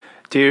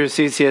Dear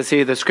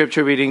CCSE, the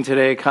scripture reading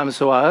today comes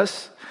to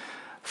us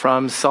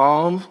from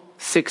Psalm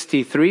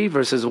 63,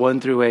 verses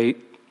 1 through 8.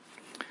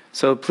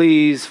 So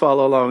please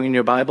follow along in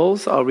your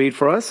Bibles. I'll read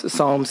for us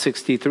Psalm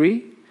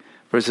 63,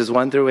 verses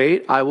 1 through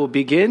 8. I will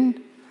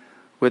begin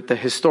with the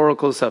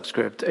historical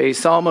subscript, a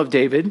psalm of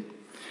David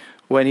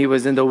when he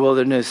was in the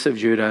wilderness of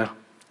Judah.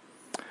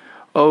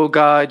 O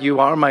God, you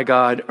are my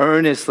God.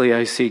 Earnestly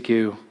I seek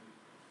you.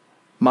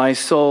 My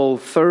soul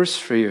thirsts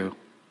for you.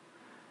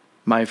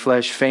 My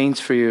flesh faints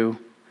for you,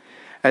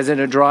 as in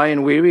a dry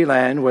and weary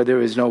land where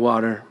there is no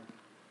water.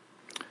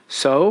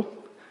 So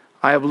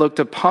I have looked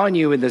upon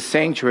you in the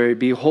sanctuary,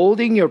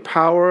 beholding your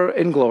power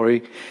and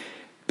glory.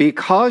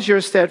 Because your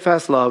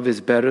steadfast love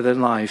is better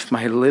than life,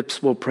 my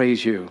lips will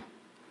praise you.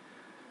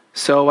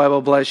 So I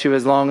will bless you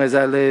as long as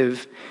I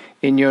live.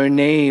 In your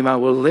name I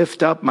will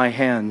lift up my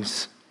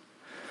hands.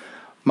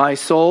 My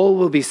soul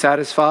will be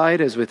satisfied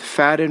as with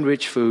fat and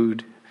rich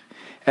food,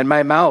 and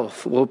my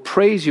mouth will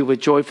praise you with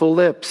joyful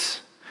lips.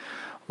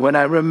 When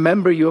I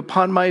remember you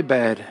upon my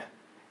bed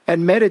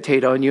and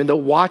meditate on you in the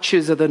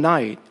watches of the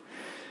night,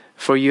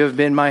 for you have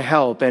been my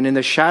help, and in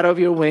the shadow of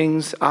your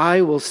wings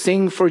I will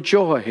sing for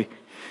joy.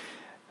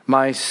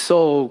 My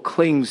soul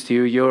clings to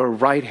you, your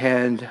right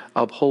hand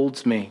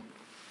upholds me.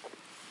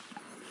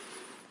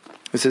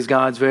 This is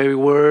God's very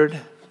word.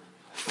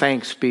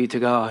 Thanks be to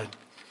God.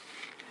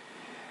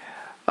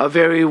 A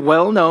very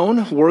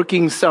well-known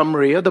working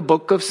summary of the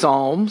book of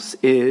Psalms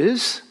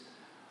is,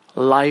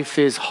 life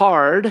is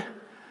hard,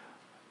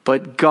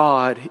 but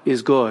God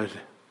is good.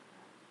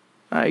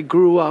 I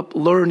grew up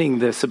learning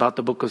this about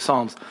the book of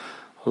Psalms.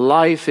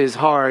 Life is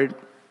hard.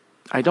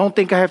 I don't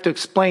think I have to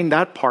explain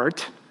that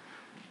part,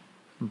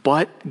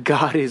 but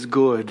God is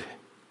good.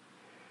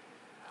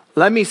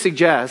 Let me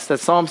suggest that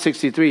Psalm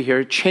 63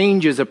 here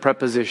changes a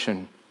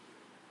preposition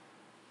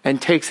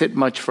and takes it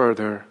much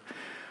further.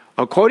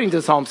 According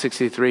to Psalm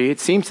 63,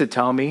 it seems to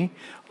tell me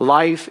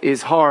life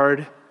is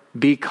hard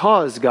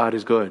because God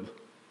is good.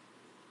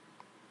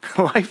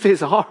 Life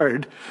is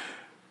hard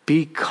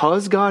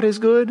because God is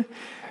good?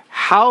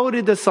 How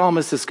did the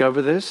psalmist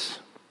discover this?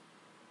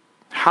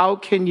 How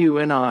can you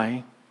and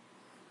I?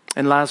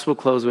 And last we'll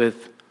close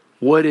with,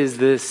 what is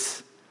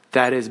this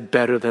that is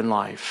better than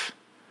life?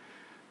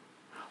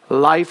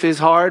 Life is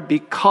hard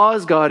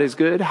because God is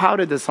good. How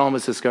did the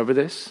psalmist discover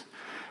this?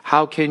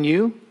 How can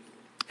you?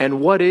 And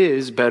what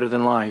is better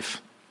than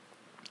life?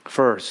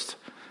 First,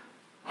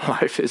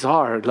 life is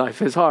hard.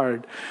 Life is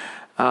hard.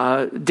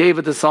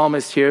 David the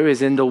psalmist here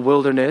is in the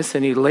wilderness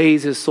and he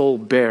lays his soul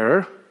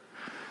bare.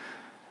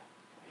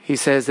 He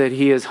says that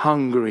he is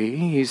hungry.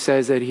 He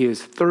says that he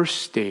is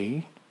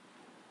thirsty.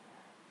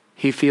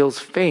 He feels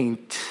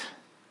faint.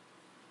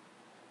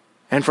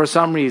 And for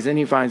some reason,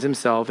 he finds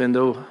himself in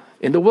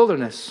the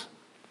wilderness.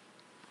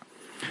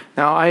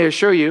 Now, I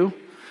assure you,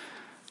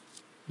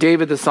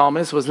 David the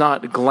psalmist was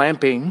not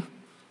glamping.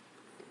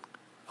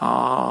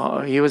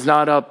 He was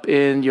not up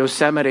in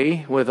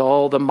Yosemite with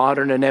all the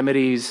modern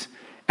amenities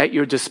at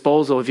your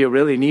disposal if you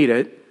really need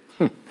it.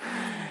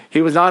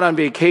 He was not on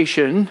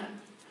vacation,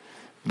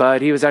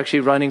 but he was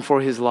actually running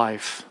for his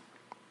life.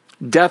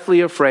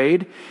 Deathly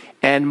afraid.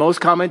 And most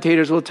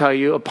commentators will tell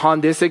you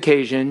upon this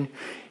occasion,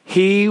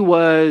 he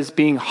was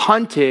being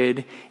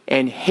hunted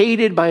and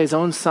hated by his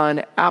own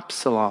son,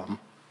 Absalom.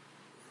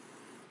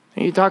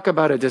 And you talk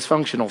about a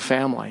dysfunctional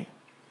family.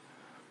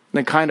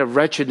 The kind of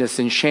wretchedness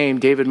and shame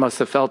David must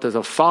have felt as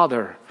a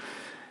father.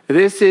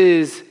 This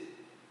is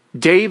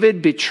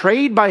David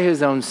betrayed by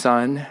his own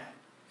son,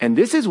 and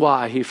this is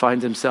why he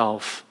finds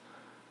himself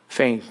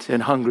faint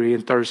and hungry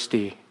and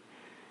thirsty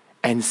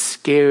and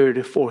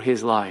scared for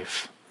his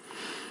life.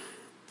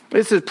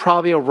 This is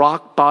probably a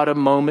rock bottom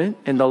moment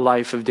in the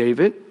life of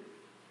David.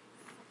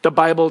 The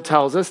Bible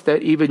tells us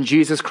that even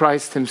Jesus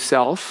Christ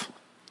himself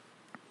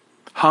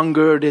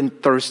hungered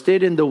and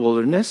thirsted in the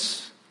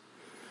wilderness.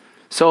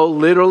 So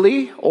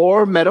literally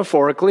or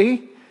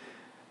metaphorically,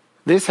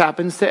 this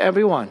happens to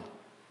everyone.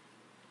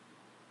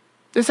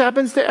 This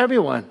happens to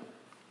everyone.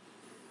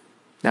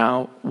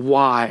 Now,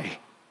 why?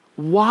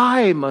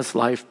 Why must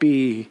life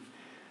be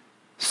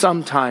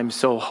sometimes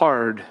so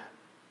hard?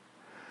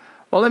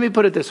 Well, let me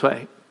put it this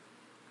way.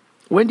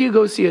 When do you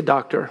go see a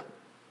doctor?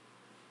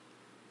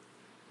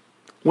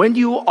 When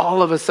do you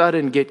all of a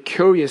sudden get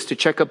curious to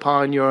check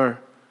upon your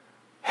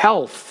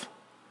health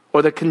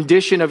or the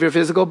condition of your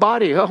physical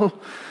body? Oh,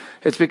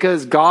 it's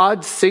because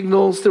God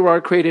signals through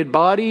our created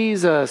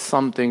bodies,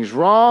 something's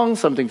wrong,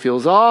 something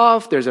feels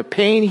off, there's a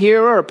pain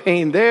here or a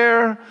pain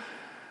there,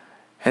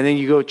 and then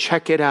you go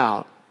check it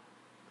out.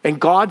 And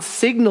God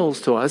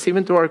signals to us,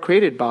 even through our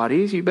created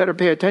bodies, you better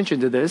pay attention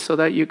to this so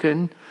that you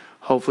can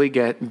hopefully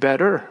get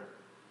better.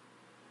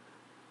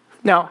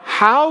 Now,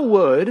 how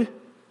would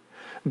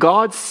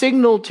God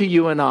signal to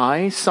you and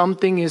I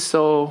something is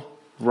so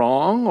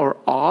wrong or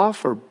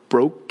off or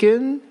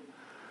broken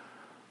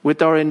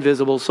with our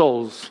invisible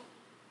souls?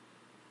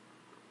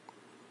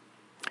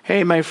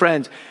 Hey, my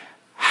friends,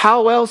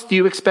 how else do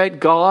you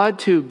expect God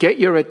to get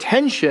your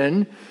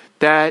attention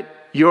that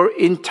your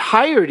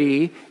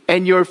entirety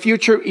and your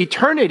future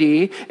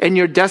eternity and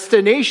your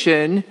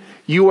destination,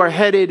 you are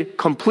headed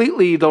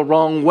completely the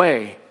wrong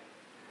way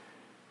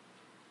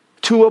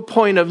to a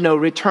point of no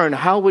return.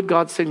 How would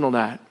God signal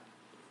that?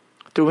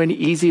 Through an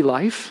easy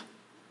life?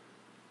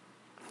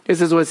 This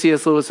is what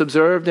C.S. Lewis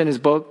observed in his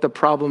book, The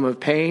Problem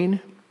of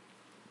Pain.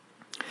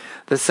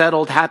 The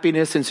settled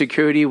happiness and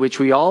security which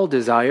we all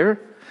desire,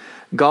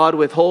 God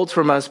withholds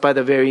from us by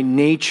the very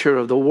nature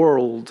of the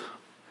world.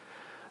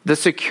 The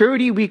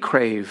security we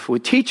crave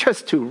would teach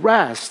us to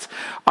rest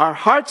our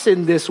hearts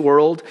in this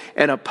world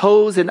and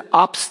oppose an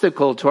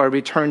obstacle to our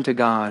return to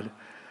God.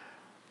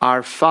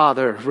 Our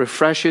Father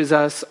refreshes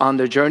us on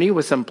the journey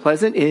with some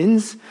pleasant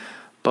inns,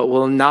 but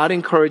will not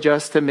encourage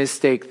us to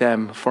mistake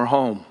them for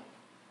home.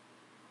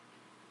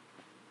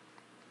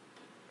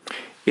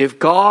 If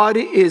God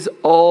is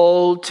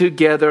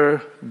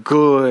altogether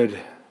good,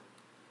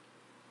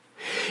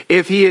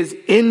 if He is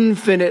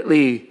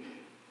infinitely,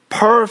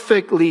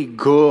 perfectly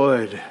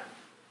good,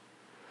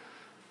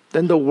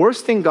 then the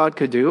worst thing God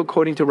could do,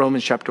 according to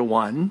Romans chapter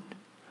 1,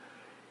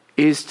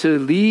 is to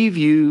leave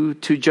you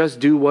to just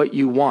do what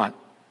you want.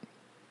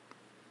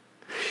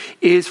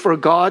 Is for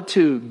God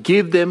to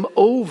give them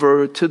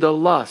over to the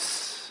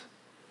lusts,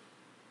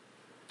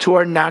 to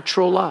our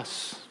natural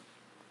lusts.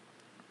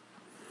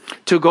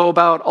 To go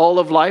about all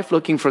of life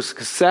looking for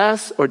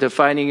success or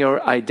defining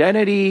your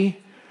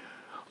identity,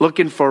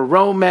 looking for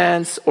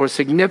romance or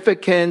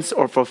significance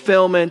or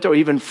fulfillment or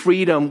even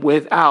freedom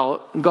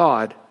without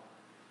God.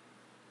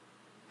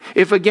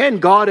 If again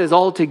God is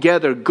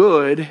altogether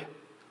good,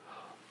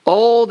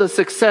 all the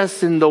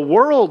success in the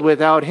world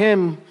without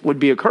Him would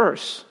be a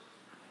curse.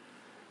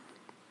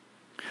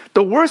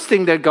 The worst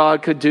thing that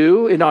God could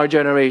do in our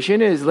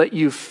generation is let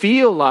you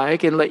feel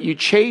like and let you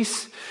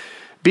chase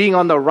being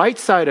on the right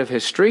side of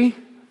history,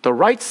 the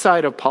right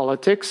side of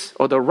politics,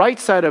 or the right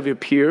side of your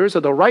peers, or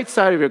the right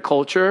side of your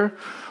culture,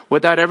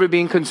 without ever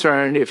being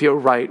concerned if you're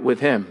right with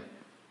Him.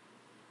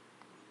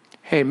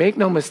 Hey, make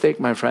no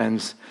mistake, my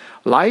friends.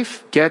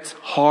 Life gets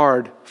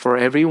hard for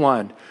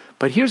everyone.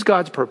 But here's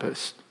God's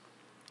purpose.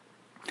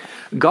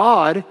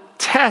 God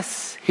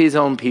tests His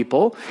own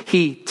people.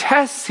 He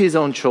tests His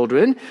own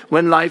children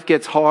when life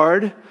gets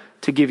hard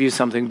to give you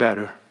something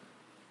better.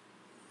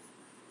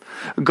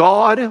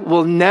 God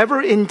will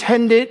never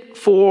intend it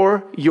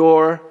for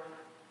your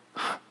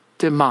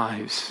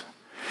demise.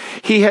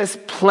 He has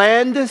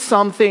planned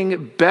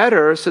something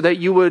better so that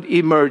you would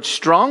emerge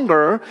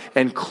stronger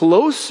and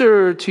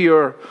closer to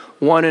your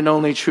one and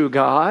only true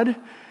God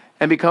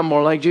and become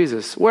more like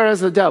Jesus.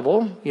 Whereas the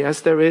devil,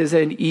 yes, there is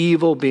an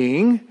evil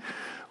being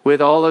with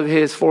all of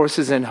his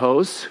forces and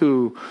hosts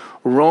who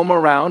roam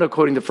around,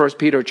 according to 1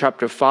 Peter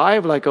chapter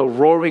 5, like a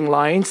roaring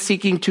lion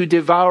seeking to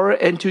devour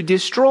and to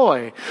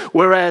destroy.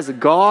 Whereas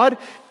God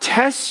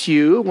tests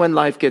you when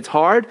life gets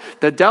hard,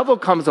 the devil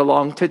comes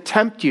along to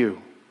tempt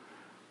you.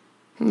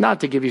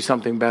 Not to give you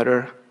something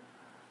better,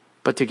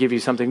 but to give you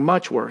something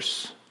much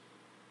worse,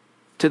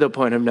 to the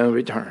point of no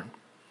return.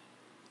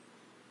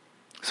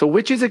 So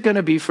which is it going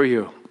to be for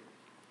you?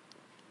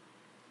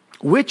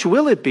 Which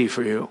will it be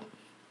for you?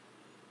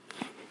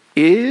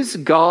 Is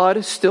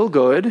God still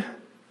good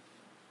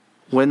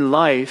when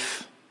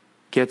life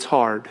gets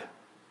hard?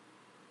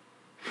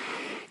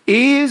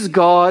 Is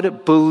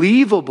God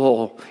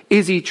believable?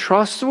 Is He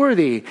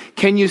trustworthy?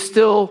 Can you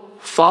still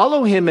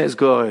follow Him as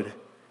good,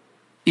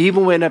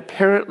 even when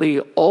apparently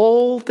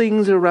all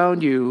things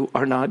around you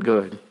are not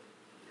good?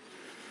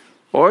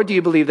 Or do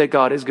you believe that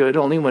God is good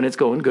only when it's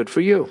going good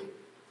for you?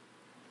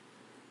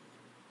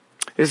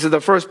 This is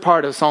the first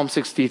part of Psalm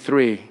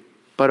 63,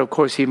 but of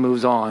course he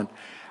moves on.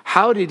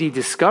 How did he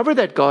discover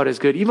that God is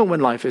good even when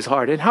life is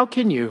hard? And how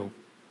can you?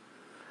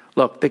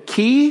 Look, the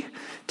key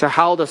to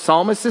how the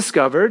psalmist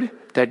discovered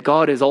that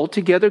God is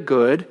altogether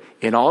good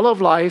in all of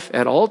life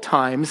at all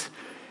times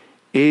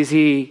is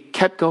he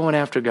kept going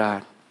after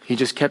God. He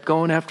just kept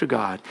going after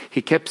God.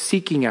 He kept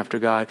seeking after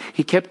God.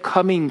 He kept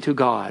coming to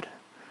God.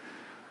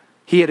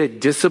 He had a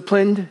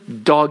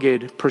disciplined,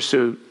 dogged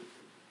pursuit.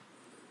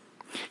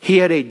 He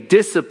had a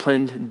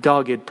disciplined,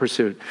 dogged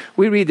pursuit.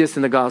 We read this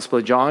in the Gospel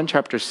of John,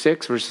 chapter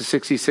 6, verses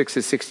 66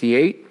 to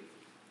 68.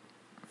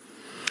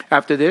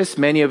 After this,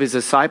 many of his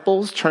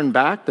disciples turned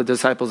back. The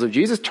disciples of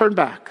Jesus turned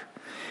back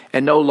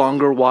and no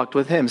longer walked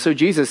with him. So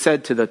Jesus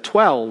said to the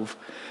 12,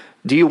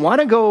 "Do you want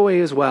to go away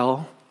as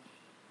well?"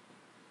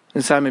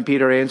 And Simon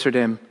Peter answered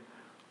him,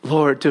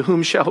 "Lord, to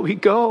whom shall we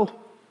go?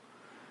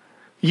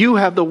 You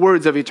have the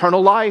words of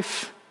eternal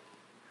life."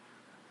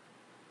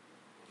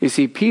 You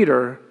see,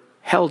 Peter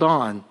held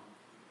on.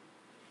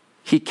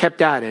 He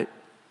kept at it.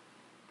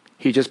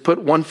 He just put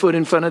one foot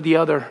in front of the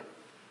other.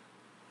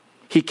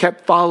 He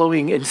kept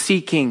following and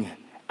seeking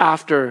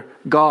after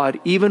God,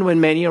 even when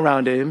many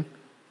around him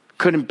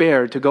couldn't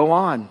bear to go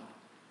on.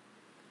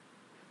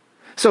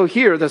 So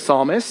here the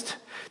psalmist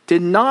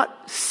did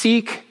not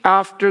seek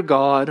after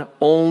God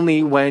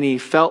only when he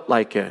felt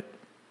like it.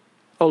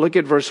 Oh, look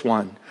at verse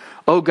 1.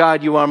 "O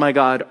God, you are my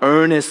God.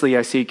 Earnestly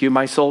I seek you.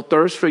 My soul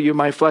thirsts for you.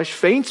 My flesh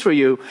faints for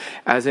you,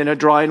 as in a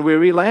dry and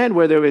weary land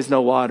where there is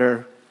no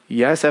water."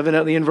 Yes,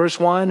 evidently in verse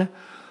 1.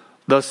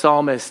 the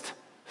psalmist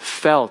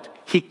felt.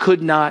 He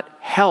could not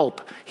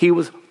help. He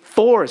was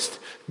forced,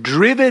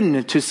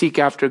 driven to seek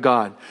after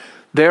God.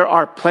 There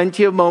are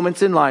plenty of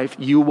moments in life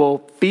you will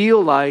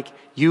feel like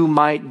you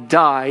might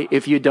die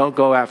if you don't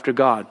go after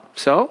God.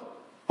 So,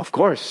 of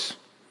course,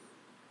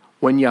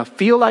 when you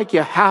feel like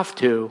you have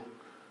to,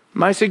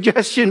 my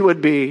suggestion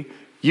would be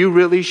you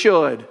really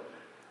should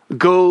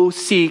go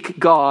seek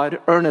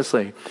God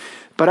earnestly.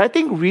 But I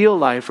think real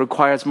life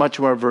requires much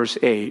more. Verse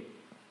 8.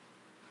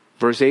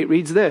 Verse 8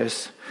 reads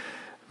this: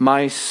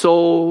 my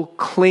soul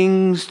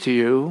clings to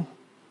you.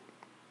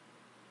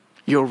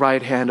 Your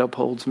right hand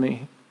upholds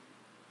me.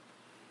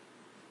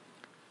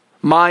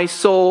 My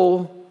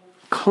soul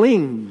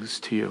clings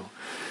to you.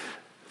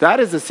 That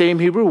is the same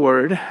Hebrew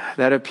word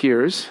that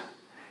appears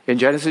in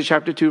Genesis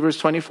chapter 2, verse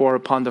 24,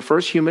 upon the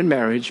first human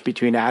marriage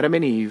between Adam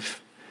and Eve,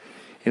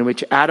 in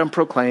which Adam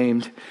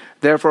proclaimed,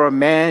 therefore a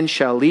man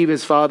shall leave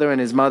his father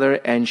and his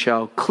mother and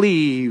shall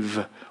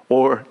cleave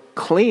or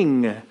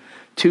cling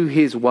to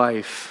his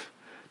wife.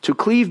 To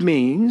cleave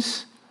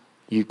means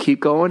you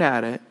keep going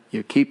at it,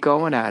 you keep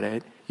going at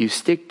it, you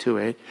stick to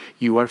it,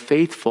 you are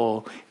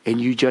faithful, and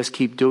you just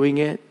keep doing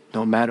it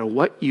no matter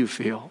what you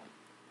feel.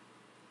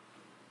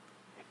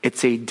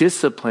 It's a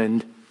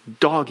disciplined,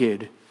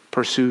 dogged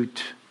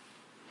pursuit.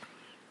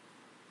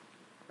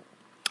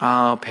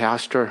 Oh,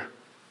 Pastor,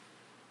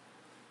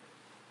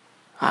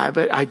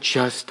 but I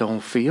just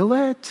don't feel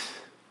it.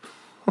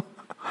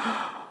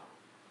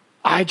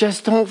 I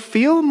just don't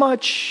feel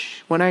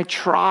much when I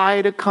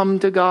try to come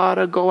to God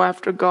or go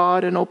after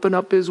God and open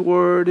up His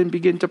Word and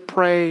begin to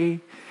pray.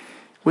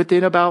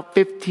 Within about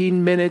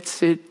 15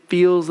 minutes, it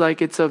feels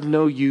like it's of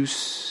no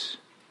use.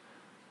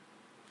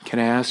 Can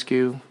I ask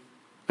you,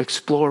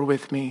 explore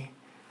with me,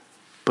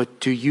 but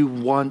do you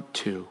want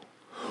to?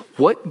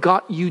 What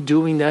got you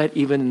doing that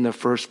even in the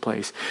first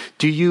place?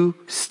 Do you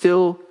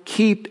still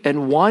keep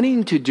and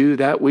wanting to do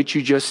that which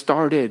you just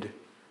started?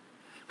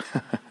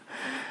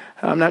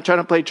 I'm not trying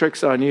to play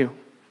tricks on you.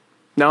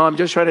 No, I'm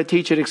just trying to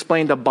teach and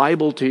explain the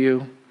Bible to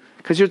you.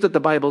 Because here's what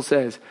the Bible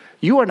says.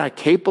 You are not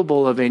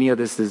capable of any of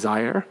this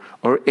desire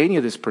or any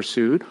of this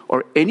pursuit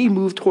or any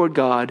move toward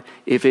God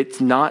if it's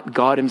not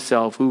God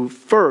Himself who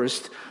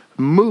first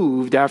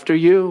moved after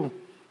you.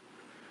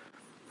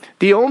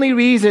 The only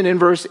reason in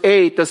verse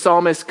 8 the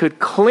psalmist could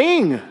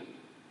cling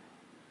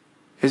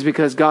is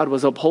because God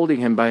was upholding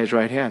him by His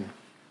right hand.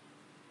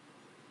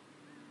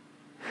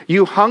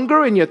 You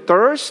hunger and you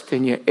thirst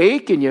and you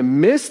ache and you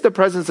miss the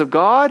presence of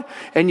God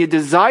and you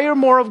desire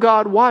more of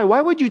God. Why?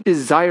 Why would you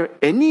desire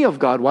any of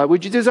God? Why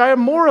would you desire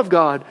more of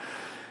God?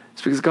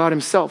 It's because God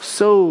Himself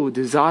so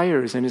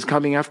desires and is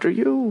coming after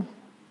you.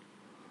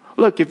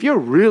 Look, if you're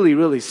really,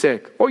 really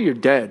sick or you're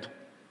dead,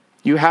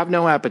 you have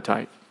no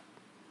appetite.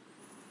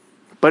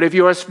 But if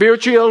you are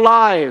spiritually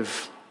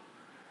alive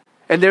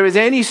and there is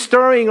any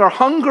stirring or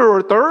hunger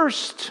or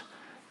thirst,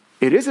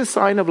 it is a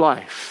sign of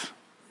life.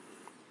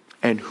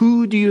 And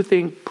who do you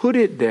think put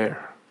it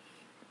there?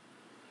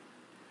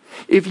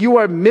 If you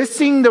are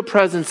missing the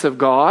presence of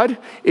God,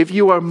 if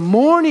you are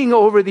mourning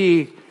over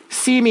the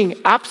seeming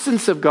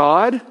absence of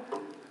God,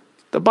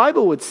 the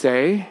Bible would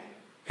say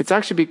it's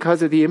actually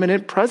because of the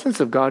imminent presence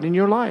of God in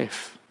your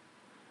life.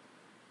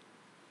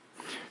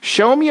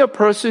 Show me a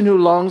person who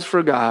longs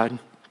for God.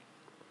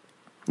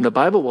 The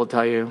Bible will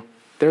tell you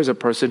there's a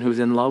person who's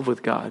in love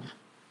with God.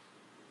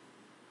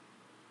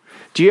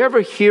 Do you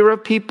ever hear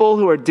of people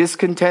who are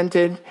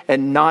discontented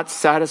and not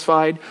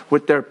satisfied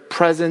with their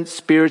present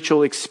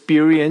spiritual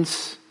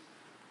experience?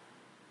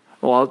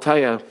 Well, I'll tell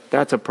you,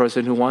 that's a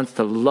person who wants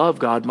to love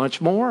God much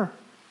more.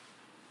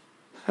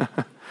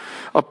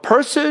 A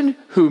person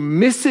who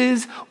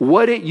misses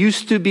what it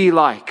used to be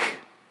like.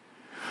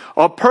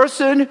 A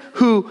person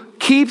who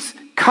keeps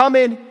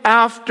coming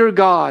after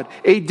God.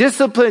 A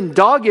disciplined,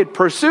 dogged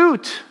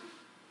pursuit.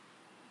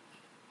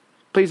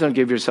 Please don't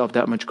give yourself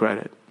that much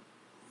credit.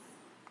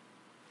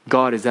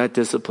 God is that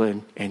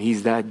disciplined and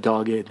He's that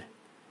dogged.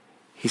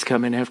 He's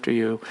coming after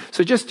you.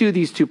 So just do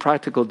these two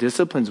practical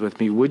disciplines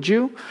with me, would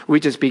you? We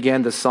just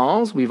began the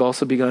Psalms. We've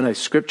also begun a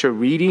scripture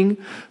reading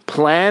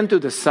plan through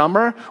the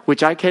summer,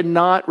 which I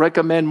cannot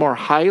recommend more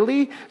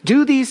highly.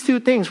 Do these two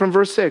things from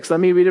verse 6.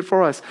 Let me read it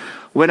for us.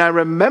 When I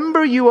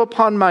remember you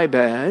upon my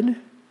bed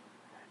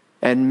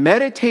and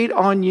meditate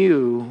on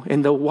you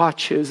in the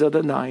watches of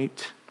the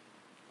night.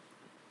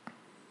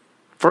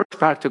 First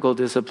practical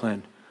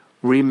discipline,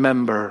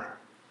 remember.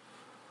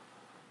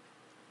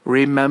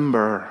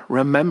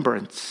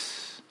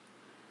 Remembrance.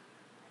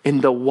 In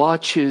the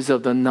watches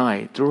of the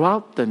night,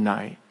 throughout the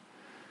night.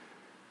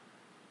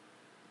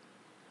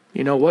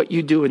 You know, what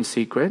you do in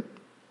secret,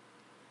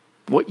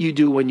 what you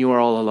do when you are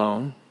all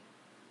alone,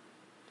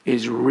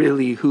 is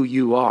really who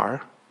you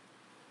are.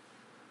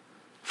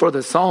 For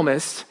the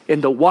psalmist,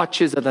 in the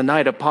watches of the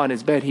night upon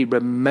his bed, he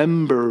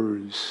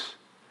remembers.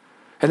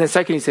 And then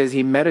second, he says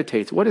he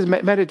meditates. What is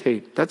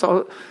meditate? That's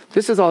all.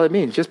 This is all it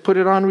means. Just put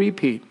it on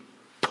repeat.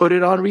 Put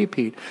it on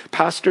repeat.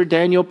 Pastor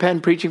Daniel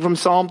Penn, preaching from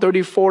Psalm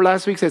 34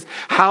 last week, says,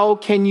 how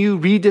can you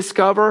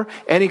rediscover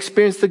and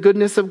experience the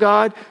goodness of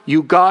God?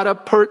 You gotta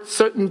put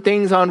certain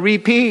things on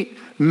repeat.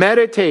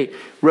 Meditate.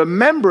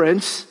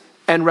 Remembrance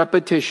and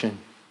repetition.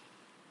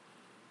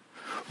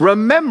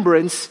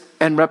 Remembrance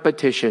and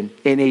repetition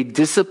in a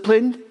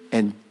disciplined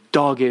and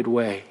dogged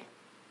way.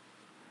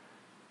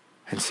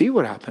 And see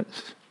what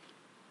happens.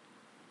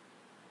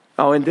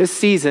 Oh, in this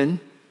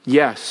season,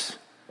 yes,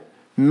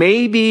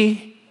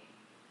 maybe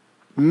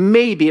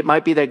it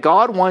might be that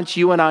God wants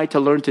you and I to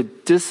learn to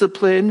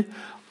discipline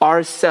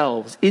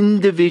ourselves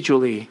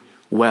individually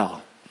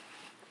well.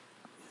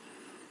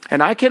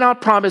 And I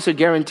cannot promise or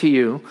guarantee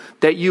you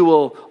that you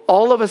will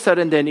all of a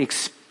sudden then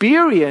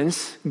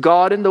experience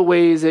God in the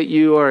ways that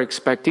you are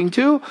expecting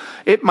to.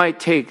 It might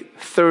take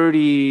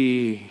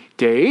 30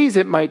 days.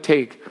 It might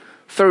take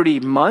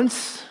 30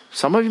 months.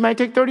 Some of you might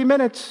take 30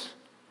 minutes.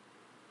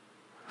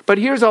 But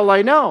here's all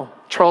I know.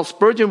 Charles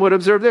Spurgeon would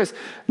observe this.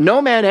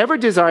 No man ever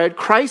desired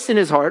Christ in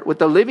his heart with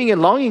the living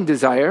and longing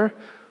desire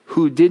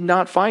who did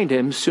not find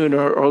him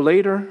sooner or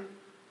later.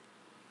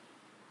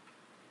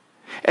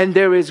 And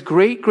there is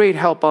great, great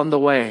help on the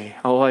way.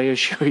 Oh, I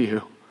assure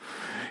you.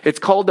 It's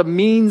called the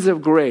means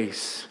of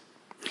grace.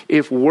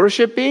 If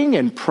worshiping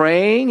and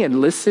praying and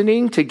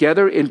listening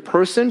together in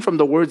person from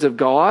the words of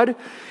God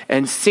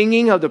and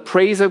singing of the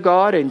praise of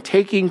God and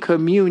taking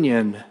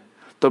communion,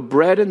 the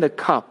bread and the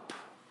cup,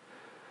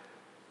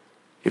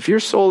 if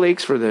your soul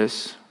aches for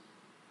this,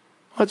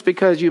 well, it's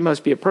because you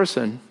must be a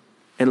person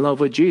in love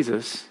with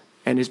Jesus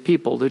and his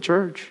people, the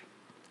church.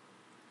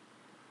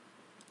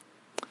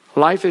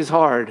 Life is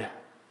hard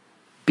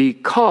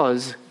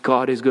because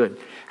God is good.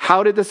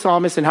 How did the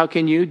psalmist and how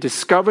can you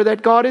discover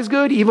that God is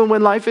good even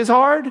when life is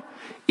hard?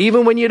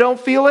 Even when you don't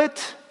feel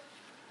it?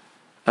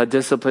 A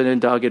disciplined and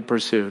dogged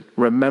pursuit.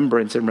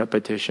 Remembrance and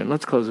repetition.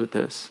 Let's close with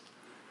this.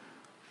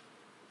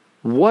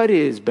 What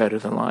is better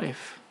than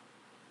life?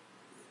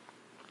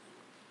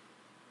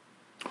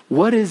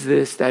 What is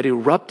this that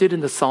erupted in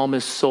the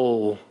psalmist's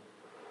soul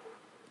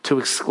to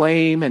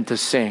exclaim and to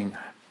sing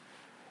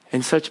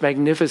in such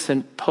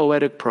magnificent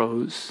poetic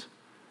prose?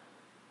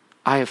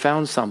 I have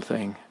found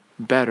something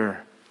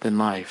better than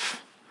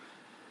life.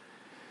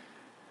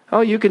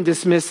 Oh, you can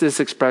dismiss this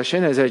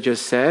expression, as I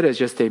just said, as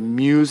just a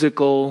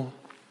musical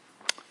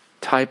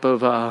type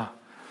of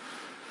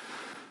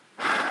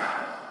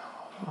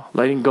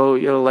letting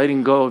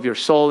go of your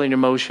soul and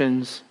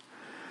emotions.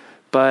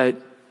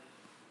 But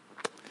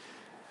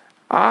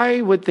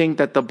I would think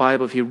that the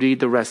Bible, if you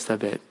read the rest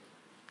of it,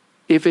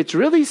 if it's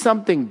really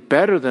something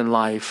better than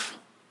life,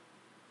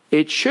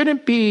 it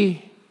shouldn't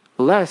be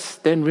less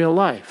than real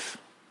life.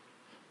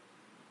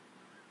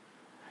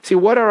 See,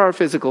 what are our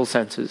physical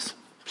senses?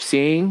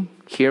 Seeing,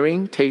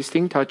 hearing,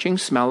 tasting, touching,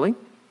 smelling.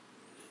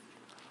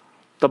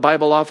 The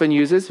Bible often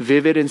uses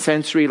vivid and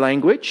sensory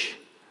language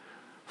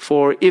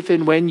for if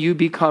and when you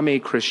become a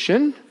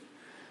Christian,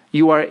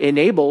 you are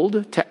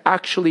enabled to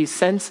actually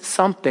sense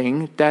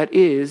something that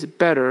is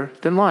better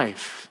than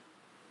life.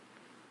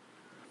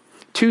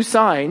 2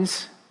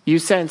 signs you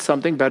sense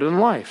something better than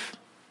life.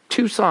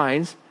 2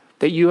 signs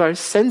that you are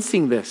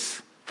sensing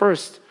this.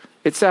 First,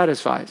 it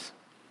satisfies.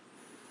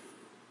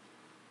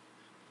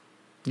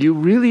 You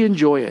really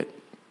enjoy it.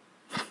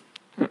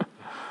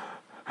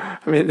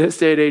 I mean, in this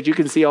day and age, you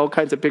can see all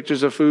kinds of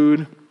pictures of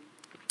food.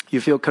 You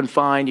feel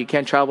confined. You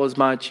can't travel as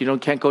much. You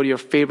can't go to your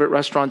favorite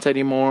restaurants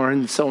anymore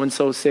in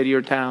so-and-so city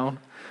or town.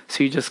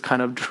 So you just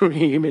kind of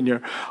dream and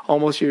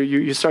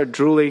you start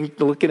drooling,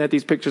 looking at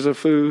these pictures of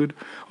food.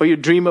 Or you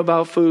dream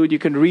about food. You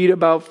can read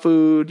about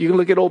food. You can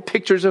look at old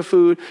pictures of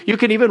food. You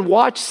can even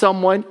watch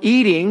someone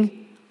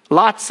eating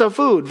lots of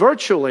food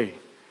virtually.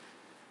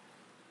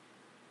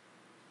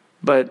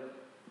 But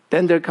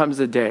then there comes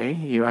a day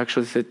you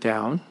actually sit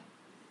down,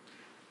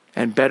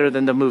 and better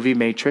than the movie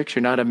Matrix,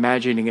 you're not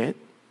imagining it.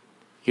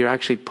 You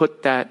actually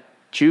put that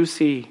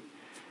juicy,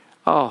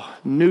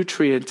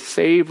 nutrient,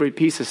 savory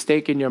piece of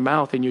steak in your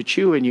mouth, and you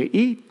chew and you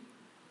eat.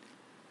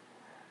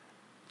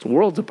 It's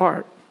worlds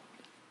apart.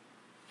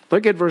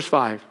 Look at verse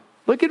 5.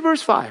 Look at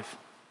verse 5.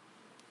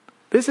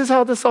 This is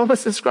how the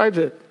psalmist describes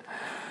it.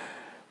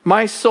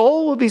 My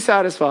soul will be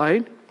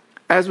satisfied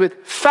as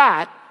with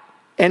fat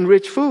and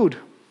rich food.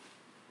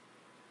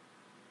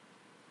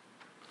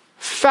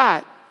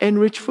 Fat and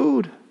rich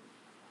food.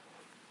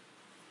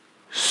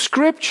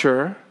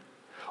 Scripture,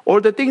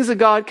 or the things of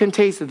God, can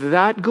taste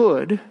that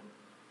good.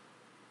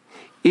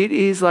 It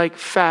is like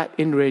fat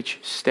and rich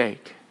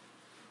steak.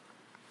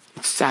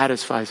 It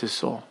satisfies his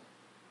soul.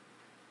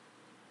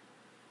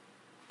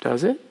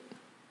 Does it?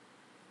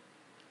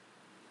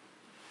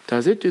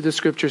 Does it? Do the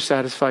scriptures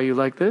satisfy you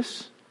like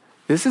this?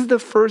 This is the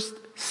first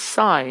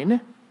sign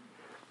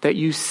that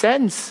you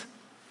sense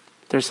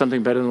there's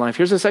something better than life.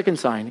 Here's the second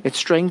sign. It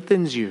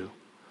strengthens you.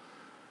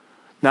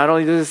 Not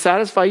only does it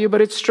satisfy you, but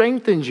it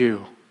strengthens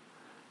you.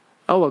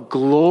 Oh, a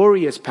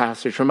glorious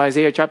passage from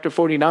Isaiah chapter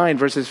 49,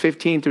 verses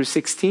 15 through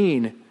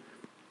 16.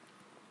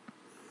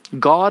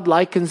 God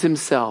likens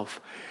himself,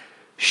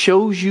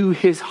 shows you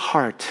his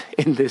heart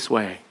in this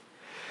way.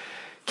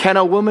 Can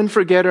a woman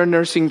forget her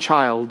nursing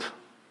child,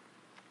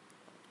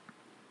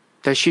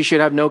 that she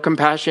should have no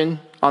compassion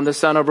on the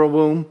son of her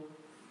womb?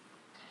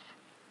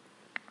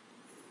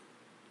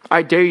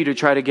 I dare you to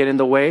try to get in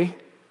the way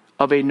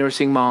of a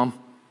nursing mom.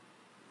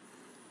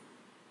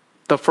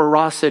 The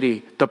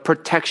ferocity, the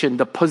protection,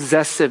 the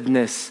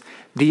possessiveness,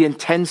 the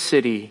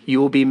intensity you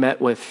will be met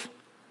with.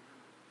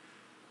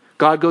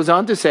 God goes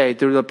on to say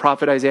through the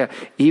prophet Isaiah,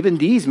 even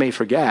these may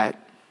forget,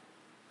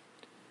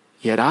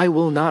 yet I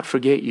will not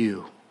forget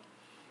you.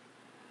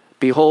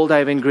 Behold, I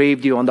have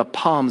engraved you on the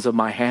palms of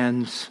my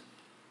hands.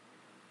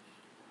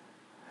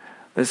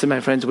 Listen, my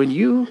friends, when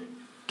you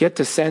get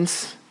to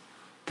sense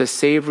the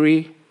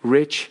savory,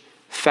 rich,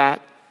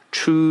 fat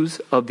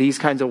truths of these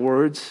kinds of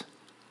words,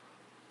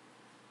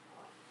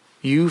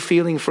 you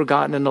feeling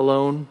forgotten and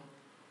alone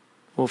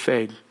will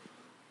fade.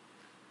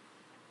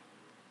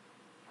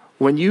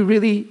 When you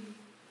really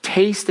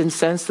taste and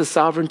sense the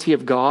sovereignty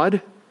of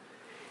God,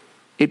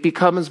 it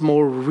becomes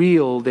more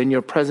real than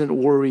your present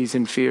worries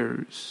and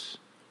fears.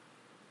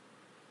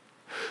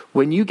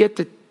 When you get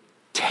to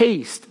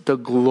taste the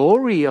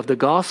glory of the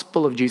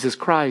gospel of Jesus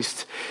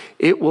Christ,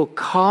 it will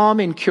calm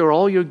and cure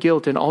all your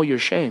guilt and all your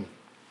shame.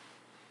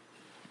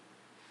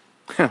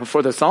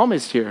 For the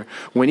psalmist here,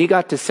 when he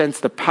got to sense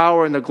the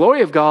power and the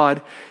glory of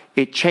God,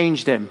 it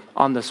changed him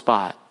on the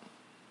spot.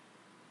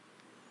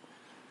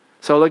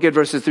 So look at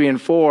verses 3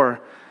 and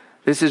 4.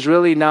 This is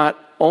really not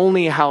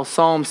only how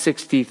Psalm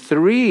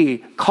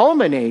 63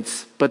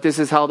 culminates, but this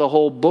is how the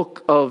whole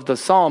book of the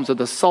Psalms, or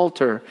the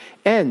Psalter,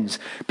 ends.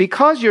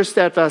 Because your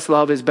steadfast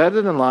love is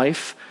better than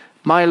life,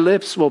 my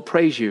lips will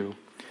praise you.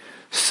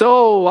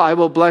 So I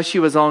will bless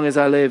you as long as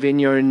I live. In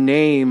your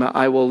name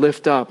I will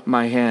lift up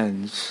my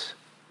hands.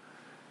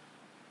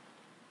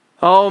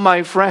 Oh,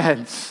 my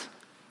friends,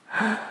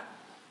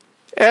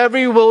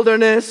 every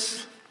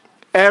wilderness,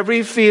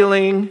 every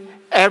feeling,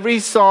 every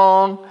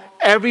song,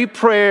 every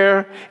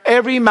prayer,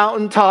 every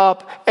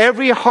mountaintop,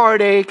 every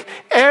heartache,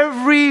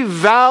 every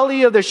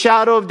valley of the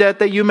shadow of death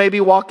that you may be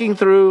walking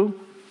through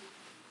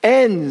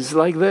ends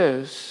like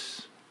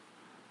this.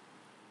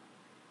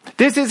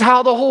 This is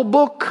how the whole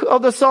book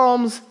of the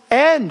Psalms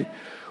end,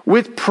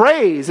 with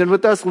praise and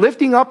with us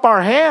lifting up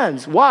our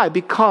hands. Why?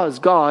 Because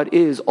God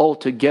is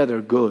altogether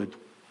good.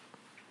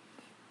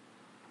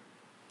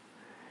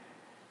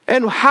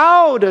 And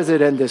how does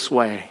it end this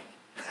way?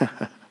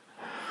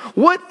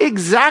 What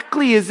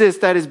exactly is this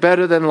that is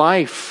better than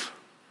life?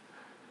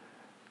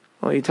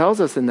 Well, he tells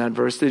us in that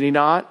verse, did he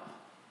not?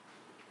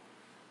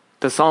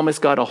 The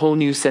psalmist got a whole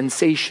new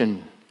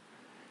sensation.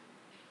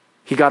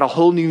 He got a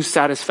whole new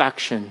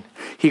satisfaction.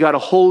 He got a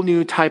whole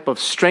new type of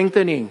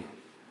strengthening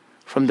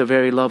from the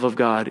very love of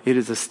God. It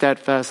is a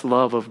steadfast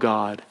love of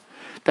God.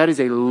 That is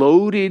a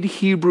loaded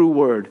Hebrew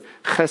word,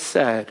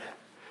 chesed.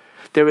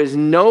 There is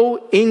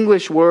no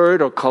English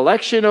word or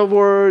collection of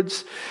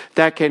words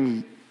that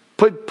can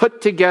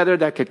put together,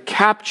 that could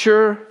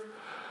capture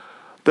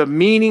the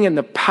meaning and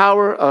the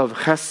power of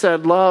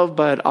chesed love,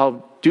 but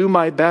I'll do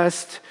my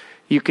best.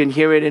 You can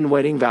hear it in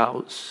wedding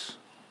vows.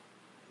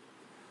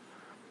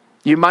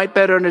 You might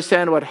better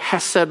understand what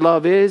chesed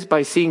love is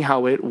by seeing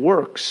how it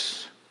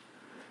works.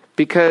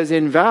 Because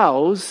in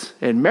vows,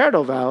 in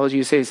marital vows,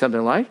 you say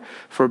something like,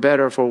 for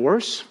better or for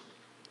worse,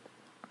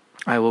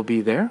 I will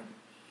be there.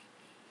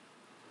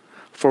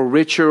 For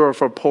richer or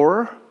for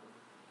poorer,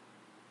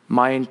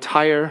 my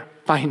entire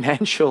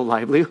financial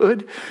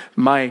livelihood,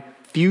 my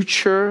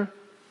future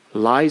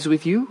lies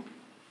with you.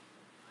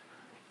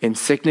 In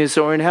sickness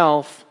or in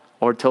health,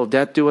 or till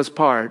death do us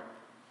part,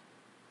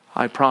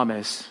 I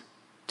promise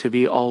to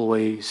be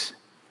always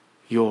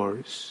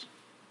yours.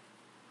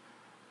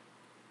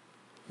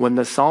 When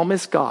the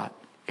psalmist got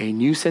a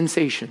new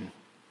sensation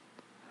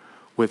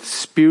with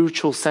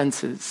spiritual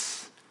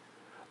senses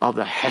of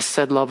the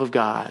chesed love of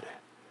God,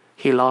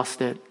 he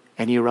lost it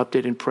and he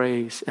erupted in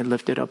praise and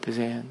lifted up his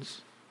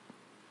hands,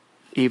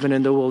 even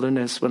in the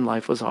wilderness when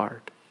life was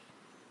hard.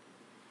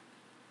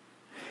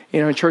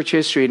 In church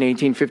history in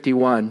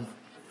 1851,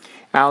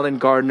 Allen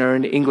Gardner,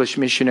 an English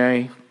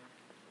missionary,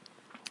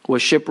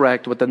 was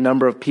shipwrecked with a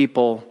number of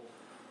people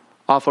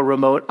off a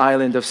remote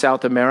island of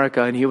South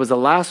America, and he was the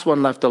last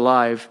one left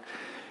alive.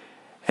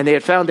 And they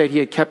had found that he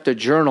had kept a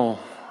journal,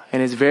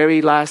 and his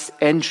very last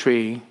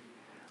entry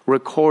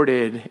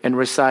recorded and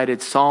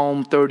recited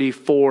Psalm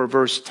 34,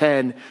 verse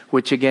 10,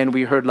 which again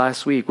we heard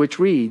last week, which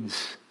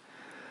reads,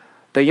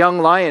 "The young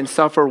lions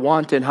suffer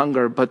want and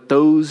hunger, but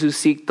those who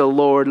seek the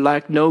Lord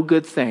lack no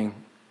good thing."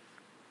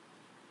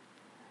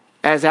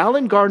 As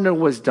Allen Gardner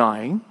was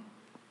dying,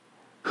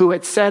 who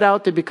had set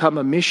out to become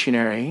a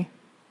missionary,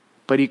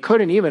 but he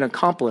couldn't even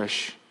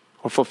accomplish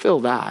or fulfill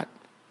that,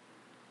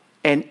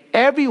 and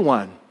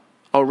everyone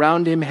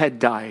around him had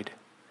died,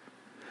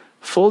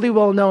 fully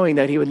well knowing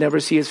that he would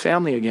never see his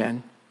family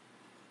again.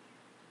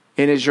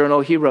 In his journal,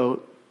 he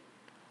wrote,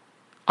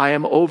 "I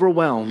am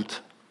overwhelmed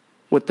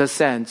with the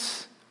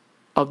sense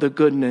of the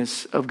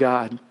goodness of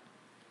God."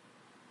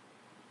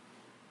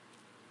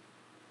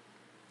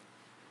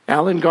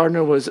 Allen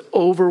Gardner was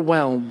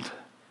overwhelmed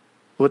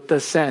with the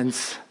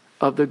sense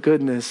of the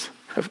goodness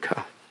of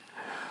God.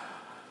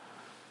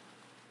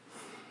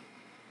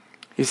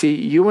 You see,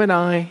 you and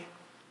I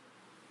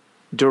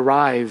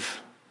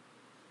derive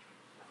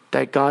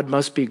that God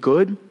must be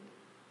good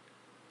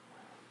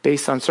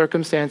based on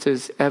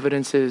circumstances,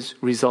 evidences,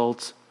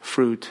 results,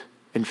 fruit,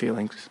 and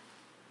feelings.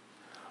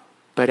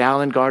 But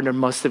Alan Gardner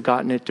must have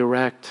gotten it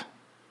direct.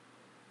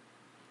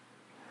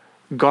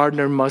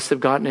 Gardner must have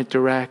gotten it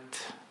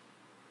direct.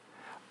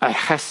 A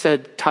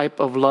Hesed type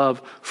of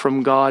love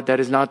from God that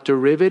is not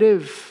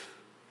derivative.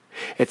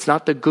 It's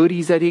not the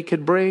goodies that he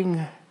could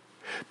bring,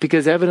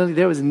 because evidently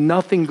there was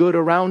nothing good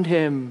around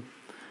him,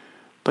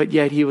 but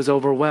yet he was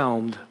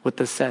overwhelmed with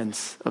the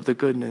sense of the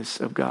goodness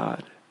of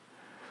God.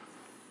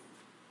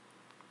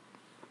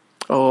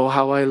 Oh,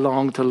 how I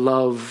long to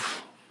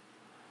love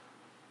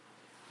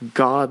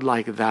God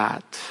like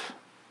that.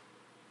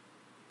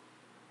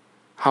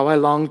 How I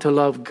long to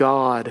love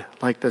God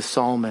like the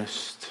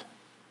psalmist.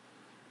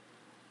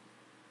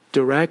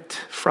 Direct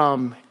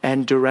from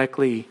and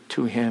directly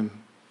to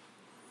him.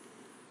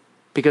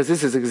 Because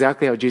this is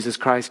exactly how Jesus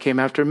Christ came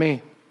after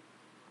me.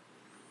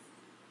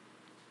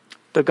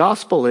 The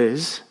gospel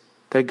is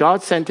that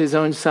God sent his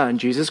own son,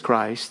 Jesus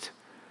Christ,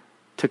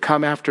 to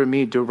come after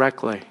me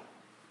directly.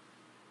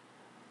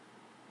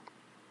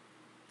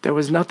 There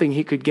was nothing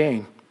he could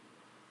gain.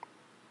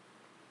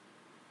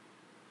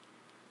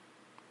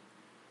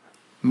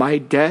 My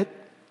debt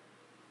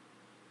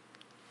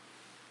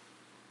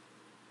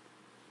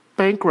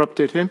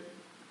bankrupted him.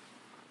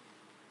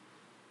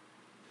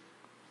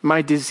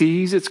 My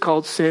disease, it's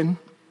called sin,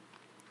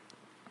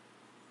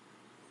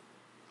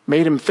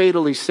 made him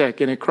fatally sick,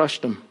 and it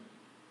crushed him.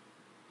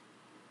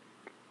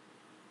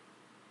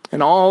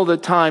 And all the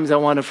times I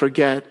want to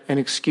forget and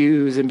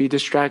excuse and be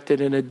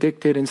distracted and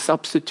addicted and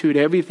substitute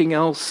everything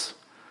else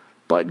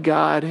but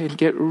God and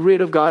get rid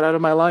of God out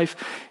of my life,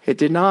 it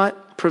did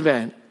not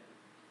prevent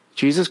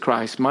Jesus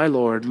Christ, my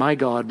Lord, my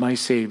God, my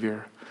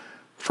Savior,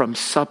 from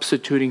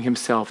substituting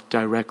himself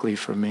directly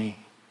for me.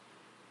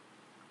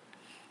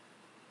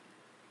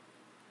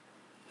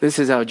 This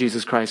is how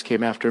Jesus Christ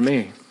came after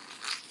me.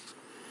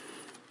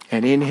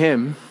 And in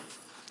him,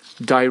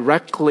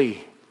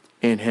 directly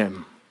in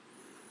him,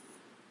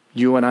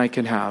 you and I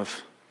can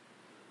have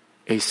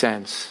a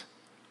sense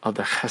of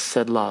the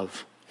chesed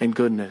love and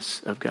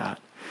goodness of God.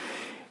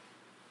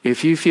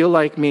 If you feel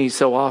like me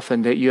so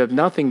often that you have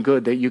nothing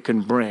good that you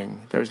can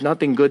bring, there's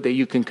nothing good that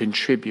you can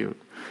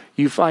contribute,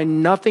 you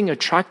find nothing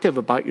attractive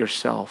about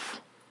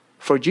yourself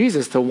for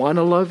Jesus to want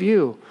to love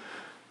you,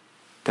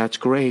 that's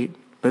great.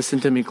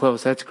 Listen to me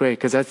close. That's great,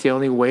 because that's the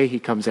only way he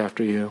comes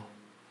after you.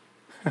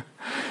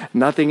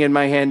 Nothing in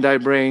my hand I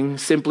bring,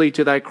 simply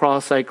to thy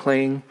cross I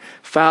cling.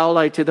 Foul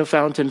I to the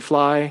fountain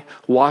fly,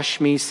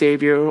 wash me,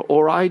 Savior,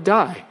 or I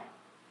die.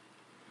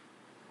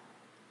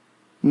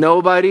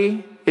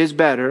 Nobody is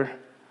better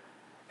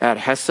at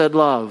Hesed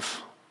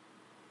love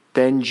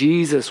than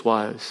Jesus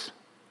was.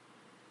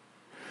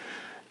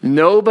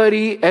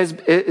 Nobody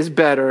is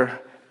better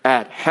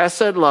at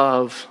Hesed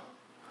love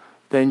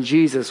than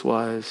Jesus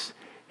was.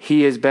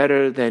 He is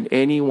better than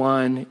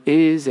anyone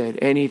is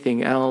at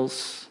anything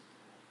else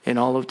in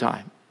all of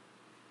time.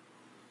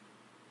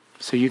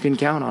 So you can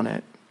count on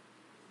it.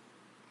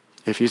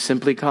 If you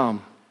simply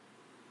come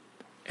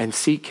and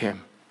seek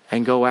him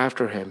and go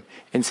after him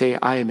and say,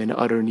 I am in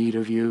utter need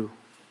of you.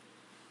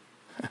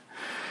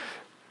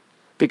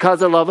 Because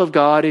the love of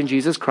God in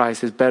Jesus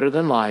Christ is better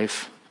than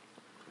life,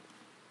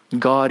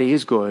 God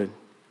is good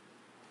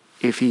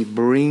if he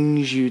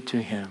brings you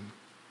to him.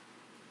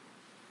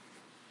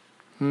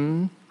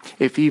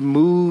 If he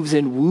moves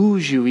and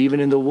woos you even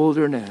in the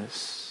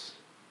wilderness.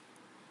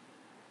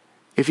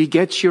 If he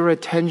gets your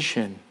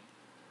attention,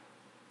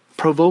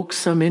 provokes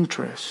some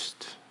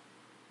interest.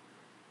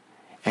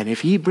 And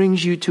if he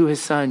brings you to his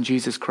son,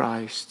 Jesus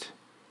Christ,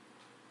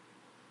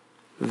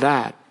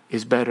 that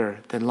is better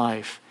than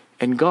life.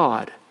 And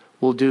God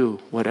will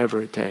do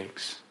whatever it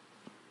takes.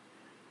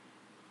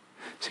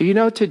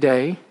 So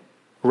today,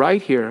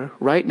 right here,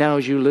 right now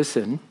as you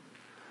listen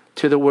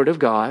to the Word of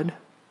God,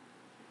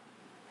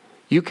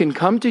 you can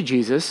come to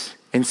Jesus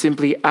and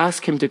simply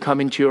ask him to come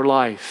into your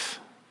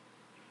life.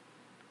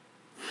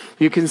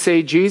 You can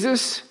say,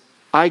 Jesus,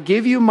 I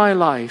give you my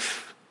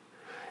life,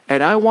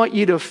 and I want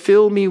you to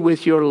fill me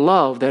with your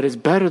love that is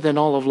better than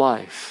all of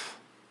life.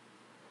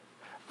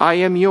 I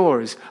am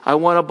yours. I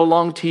want to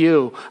belong to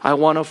you. I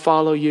want to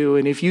follow you.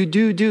 And if you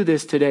do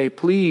this today,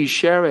 please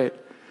share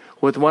it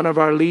with one of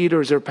our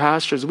leaders or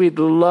pastors. We'd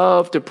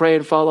love to pray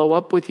and follow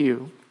up with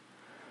you.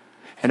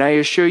 And I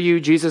assure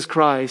you, Jesus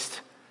Christ,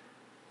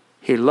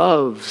 He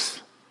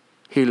loves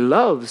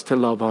to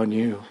love on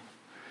you,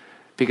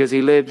 because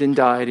he lived and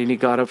died and he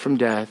got up from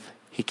death.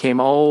 He came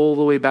all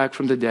the way back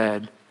from the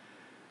dead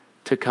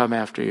to come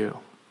after you.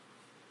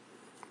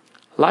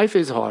 Life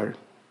is hard,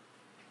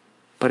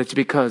 but it's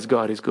because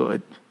God is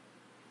good.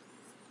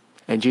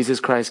 And Jesus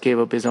Christ gave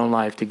up his own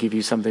life to give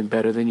you something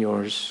better than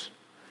yours.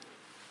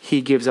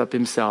 He gives up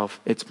himself.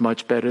 It's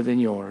much better than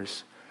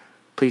yours.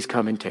 Please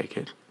come and take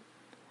it.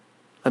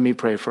 Let me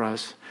pray for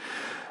us.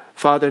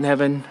 Father in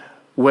heaven,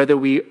 whether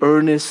we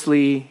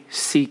earnestly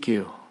seek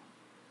you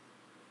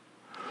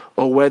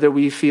or whether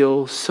we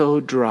feel so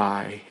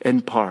dry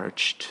and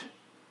parched,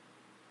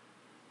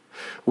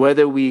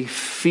 whether we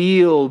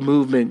feel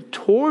movement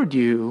toward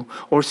you,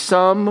 or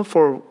some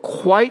for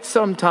quite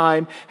some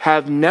time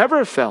have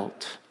never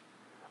felt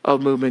a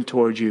movement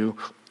toward you,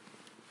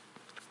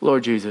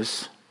 Lord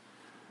Jesus,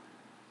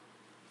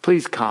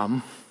 please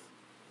come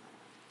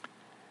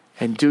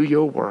and do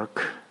your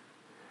work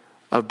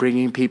of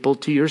bringing people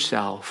to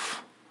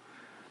yourself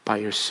by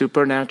your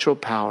supernatural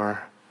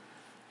power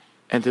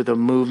and through the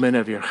movement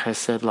of your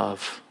chesed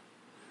love.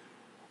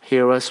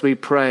 Hear us, we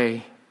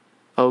pray.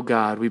 Oh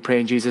God, we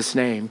pray in Jesus'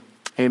 name.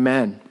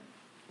 Amen.